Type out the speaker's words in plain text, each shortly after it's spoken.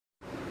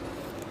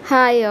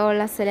Hi all,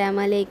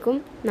 അസ്സലാമലൈക്കും,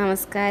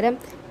 നമസ്കാരം.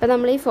 ഇപ്പോൾ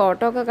നമ്മൾ ഈ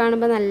ഫോട്ടോ ഒക്കെ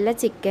കാണുമ്പോൾ നല്ല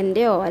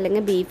ചിക്കൻ്റെയോ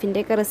അല്ലെങ്കിൽ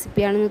ബീഫിൻ്റെയൊക്കെ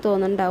റെസിപ്പിയാണെന്ന്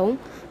തോന്നുന്നുണ്ടാവും.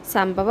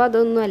 സംഭവം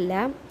അതൊന്നുമല്ല.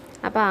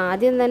 അപ്പോൾ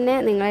ആദ്യം തന്നെ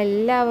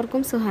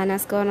നിങ്ങളെല്ലാവർക്കും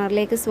സുഹാനാസ്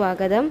കോർണറിലേക്ക്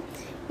സ്വാഗതം.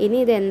 ഇനി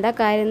ഇതെന്താ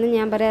കാര്യമെന്ന്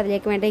ഞാൻ പറയാം.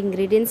 അതിലേക്ക് വേണ്ട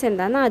ഇൻഗ്രീഡിയൻസ്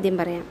എന്താണെന്ന് ആദ്യം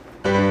പറയാം.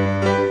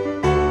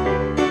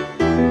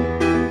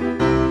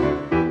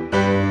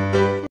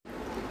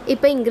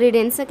 ഇപ്പോൾ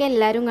ഇൻഗ്രീഡിയൻസ് ഒക്കെ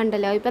എല്ലാവരും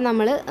കണ്ടല്ലോ. ഇപ്പോൾ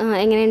നമ്മൾ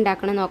എങ്ങനെ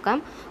ഉണ്ടാക്കണം നോക്കാം.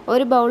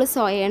 ഒരു ബൗൾ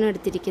സോയയാണ്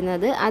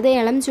എടുത്തിരിക്കുന്നത്. അത്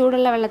ഇളം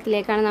ചൂടുള്ള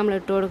വെള്ളത്തിലേക്കാണ് നമ്മൾ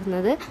ഇട്ട്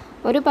കൊടുക്കുന്നത്.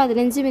 ഒരു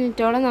 15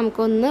 മിനിറ്റോളം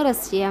നമുക്കൊന്ന്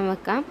റെസ്റ്റ് ചെയ്യാൻ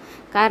വെക്കാം.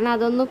 കാരണം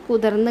അതൊന്ന്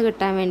കുതിർന്ന്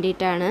കിട്ടാൻ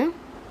വേണ്ടിയിട്ടാണ്.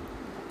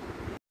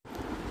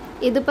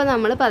 ഇതിപ്പോൾ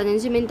നമ്മൾ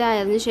 15 മിനിറ്റ്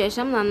ആയതിനു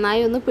ശേഷം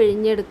നന്നായി ഒന്ന്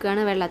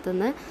പിഴിഞ്ഞെടുക്കുകയാണ് വെള്ളത്തിൽ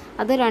നിന്ന്.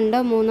 അത് 2,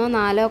 3,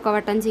 4 ഒക്കെ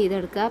വട്ടം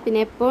ചെയ്തെടുക്കുക. പിന്നെ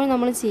എപ്പോഴും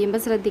നമ്മൾ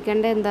ചെയ്യുമ്പോൾ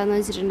ശ്രദ്ധിക്കേണ്ടത് എന്താണെന്ന്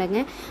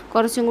വെച്ചിട്ടുണ്ടെങ്കിൽ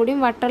കുറച്ചും കൂടിയും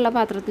വട്ടമുള്ള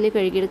പാത്രത്തിൽ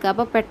കഴുകിയെടുക്കുക.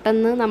 അപ്പോൾ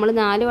പെട്ടെന്ന് നമ്മൾ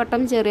 4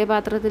 വട്ടം ചെറിയ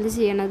പാത്രത്തിൽ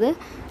ചെയ്യണത്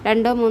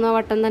 2, 3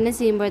 വട്ടം തന്നെ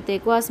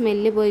ചെയ്യുമ്പോഴത്തേക്കും ആ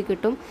സ്മെല്ല് പോയി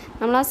കിട്ടും.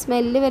 നമ്മൾ ആ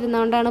സ്മെല്ല്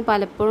വരുന്നതുകൊണ്ടാണ്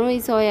പലപ്പോഴും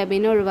ഈ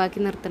സോയാബീൻ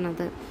ഒഴിവാക്കി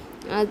നിർത്തുന്നത്.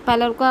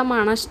 പലർക്കും ആ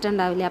മണം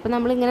ഇഷ്ടമുണ്ടാവില്ല. അപ്പോൾ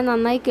നമ്മളിങ്ങനെ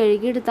നന്നായി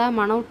കഴുകിയെടുത്താൽ ആ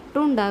മണം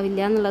ഒട്ടും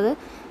ഉണ്ടാവില്ല എന്നുള്ളത്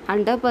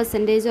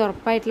 100%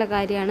 ഉറപ്പായിട്ടുള്ള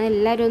കാര്യമാണ്.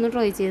 എല്ലാവരും ഒന്ന്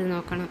ട്രൈ ചെയ്ത്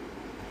നോക്കണം.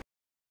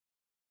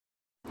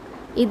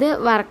 ഇത്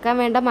വറക്കാൻ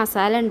വേണ്ട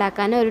മസാല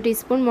ഉണ്ടാക്കാൻ 1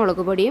 ടീസ്പൂൺ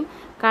മുളക് പൊടിയും,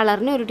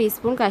 കളറിന് 1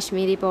 ടീസ്പൂൺ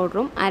കാശ്മീരി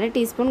പൗഡറും, 1/2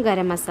 ടീസ്പൂൺ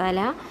ഗരം മസാല,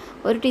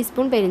 1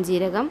 ടീസ്പൂൺ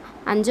പെരുംജീരകം,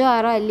 5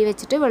 6 അല്ലി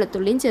വെച്ചിട്ട്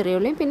വെളുത്തുള്ളിയും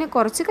ചെറിയുള്ളിയും, പിന്നെ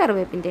കുറച്ച്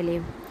കറിവേപ്പിൻ്റെ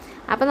ഇലയും.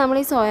 അപ്പോൾ നമ്മൾ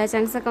ഈ സോയ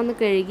ചങ്ക്സ് ഒക്കെ ഒന്ന്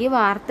കഴുകി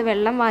വാർത്ത്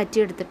വെള്ളം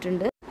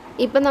വാറ്റിയെടുത്തിട്ടുണ്ട്.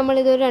 ഇപ്പം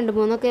നമ്മളിതൊരു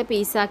 2-3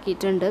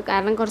 പീസാക്കിയിട്ടുണ്ട്.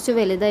 കാരണം കുറച്ച്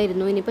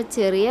വലുതായിരുന്നു. ഇനിയിപ്പോൾ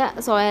ചെറിയ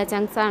സോയ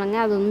ചങ്ക്സ്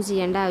ആണെങ്കിൽ അതൊന്നും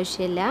ചെയ്യേണ്ട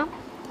ആവശ്യമില്ല.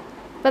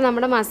 ഇപ്പോൾ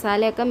നമ്മുടെ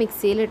മസാലയൊക്കെ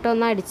മിക്സിയിലിട്ട്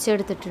ഒന്ന്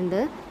അടിച്ചെടുത്തിട്ടുണ്ട്.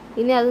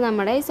 ഇനി അത്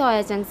നമ്മുടെ ഈ സോയ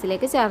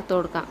ചങ്ക്സിലേക്ക് ചേർത്ത്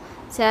കൊടുക്കാം.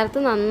 ചേർത്ത്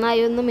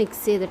നന്നായി ഒന്ന്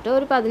മിക്സ് ചെയ്തിട്ട്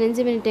ഒരു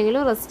 15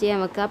 മിനിറ്റെങ്കിലും റെസ്റ്റ് ചെയ്യാൻ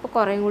വെക്കുക. അപ്പോൾ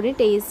കുറേയും കൂടി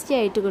ടേസ്റ്റി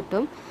ആയിട്ട്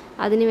കിട്ടും.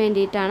 അതിന്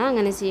വേണ്ടിയിട്ടാണ്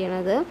അങ്ങനെ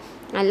ചെയ്യണത്.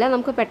 അല്ല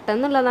നമുക്ക്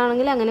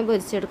പെട്ടെന്നുള്ളതാണെങ്കിൽ അങ്ങനെ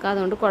പൊരിച്ചെടുക്കാം.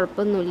 അതുകൊണ്ട്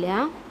കുഴപ്പമൊന്നുമില്ല.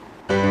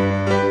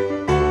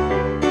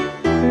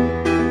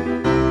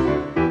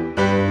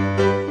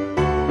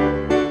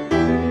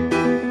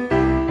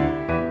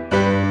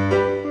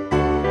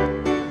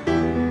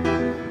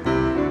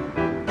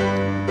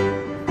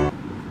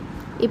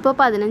 ഇപ്പോൾ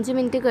 15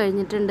 മിനിറ്റ്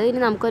കഴിഞ്ഞിട്ടുണ്ട്. ഇനി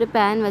നമുക്കൊരു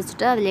പാൻ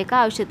വെച്ചിട്ട് അതിലേക്ക്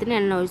ആവശ്യത്തിന്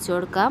എണ്ണ ഒഴിച്ചു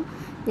കൊടുക്കാം.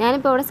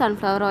 ഞാനിപ്പോൾ ഇവിടെ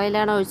സൺഫ്ലവർ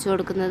ഓയിലാണ് ഒഴിച്ചു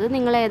കൊടുക്കുന്നത്.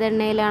 നിങ്ങൾ ഏത്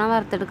എണ്ണയിലാണോ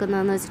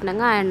വറുത്തെടുക്കുന്നതെന്ന്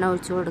വെച്ചിട്ടുണ്ടെങ്കിൽ ആ എണ്ണ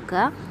ഒഴിച്ചു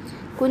കൊടുക്കുക.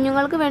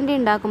 കുഞ്ഞുങ്ങൾക്ക് വേണ്ടി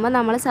ഉണ്ടാക്കുമ്പോൾ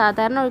നമ്മൾ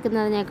സാധാരണ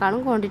ഒഴിക്കുന്നതിനേക്കാളും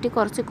ക്വാണ്ടിറ്റി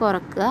കുറച്ച്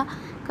കുറയ്ക്കുക.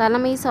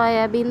 കാരണം ഈ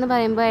സോയാബീൻ എന്ന്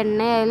പറയുമ്പോൾ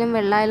എണ്ണയായാലും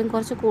വെള്ളമായാലും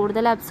കുറച്ച്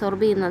കൂടുതൽ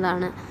അബ്സോർബ്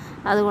ചെയ്യുന്നതാണ്.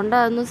 അതുകൊണ്ട്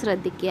അതൊന്ന്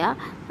ശ്രദ്ധിക്കുക.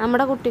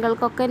 നമ്മുടെ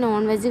കുട്ടികൾക്കൊക്കെ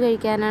നോൺ വെജ്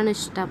കഴിക്കാനാണ്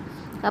ഇഷ്ടം.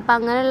 അപ്പോൾ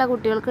അങ്ങനെയുള്ള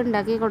കുട്ടികൾക്ക്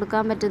ഉണ്ടാക്കി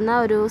കൊടുക്കാൻ പറ്റുന്ന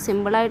ഒരു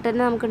സിമ്പിളായിട്ട്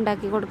തന്നെ നമുക്ക്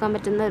ഉണ്ടാക്കി കൊടുക്കാൻ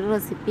പറ്റുന്ന ഒരു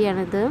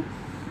റെസിപ്പിയാണിത്.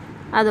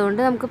 അതുകൊണ്ട്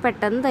നമുക്ക്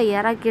പെട്ടെന്ന്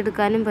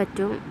തയ്യാറാക്കിയെടുക്കാനും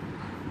പറ്റും.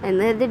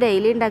 ഇത്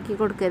ഡെയിലി ഉണ്ടാക്കി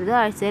കൊടുക്കരുത്.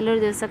 ആഴ്ചയിൽ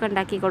ഒരു ദിവസമൊക്കെ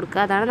ഉണ്ടാക്കി കൊടുക്കുക.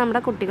 അതാണ്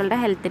നമ്മുടെ കുട്ടികളുടെ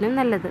ഹെൽത്തിനും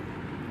നല്ലത്.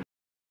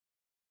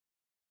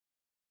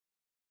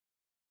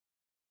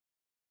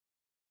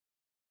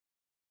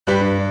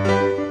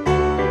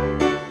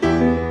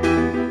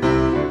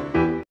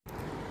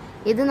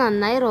 ഇത്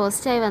നന്നായി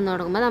റോസ്റ്റായി വന്നു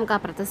തുടങ്ങുമ്പോൾ നമുക്ക്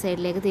അപ്പുറത്തെ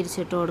സൈഡിലേക്ക്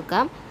തിരിച്ചിട്ട്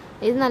കൊടുക്കാം.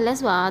 ഇത് നല്ല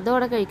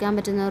സ്വാദോടെ കഴിക്കാൻ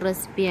പറ്റുന്ന ഒരു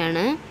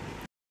റെസിപ്പിയാണ്.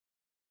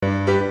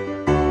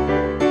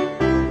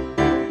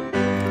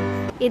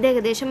 ഇത്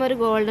ഏകദേശം ഒരു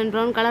ഗോൾഡൻ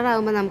ബ്രൗൺ കളർ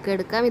ആകുമ്പോൾ നമുക്ക്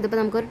എടുക്കാം. ഇതിപ്പോൾ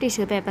നമുക്കൊരു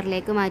ടിഷ്യൂ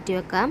പേപ്പറിലേക്ക് മാറ്റി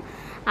വെക്കാം.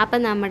 അപ്പം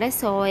നമ്മുടെ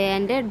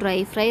സോയേൻ്റെ ഡ്രൈ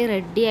ഫ്രൈ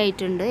റെഡി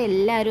ആയിട്ടുണ്ട്.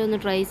 എല്ലാവരും ഒന്ന്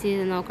ട്രൈ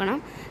ചെയ്ത് നോക്കണം.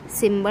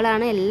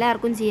 സിമ്പിളാണ്,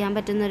 എല്ലാവർക്കും ചെയ്യാൻ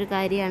പറ്റുന്ന ഒരു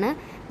കാര്യമാണ്.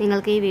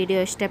 നിങ്ങൾക്ക് ഈ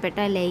വീഡിയോ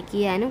ഇഷ്ടപ്പെട്ടാൽ ലൈക്ക്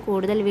ചെയ്യാനും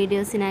കൂടുതൽ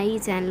വീഡിയോസിനായി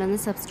ഈ ചാനലൊന്ന്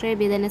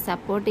സബ്സ്ക്രൈബ് ചെയ്ത് തന്നെ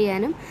സപ്പോർട്ട്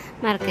ചെയ്യാനും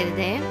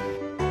മറക്കരുതേ.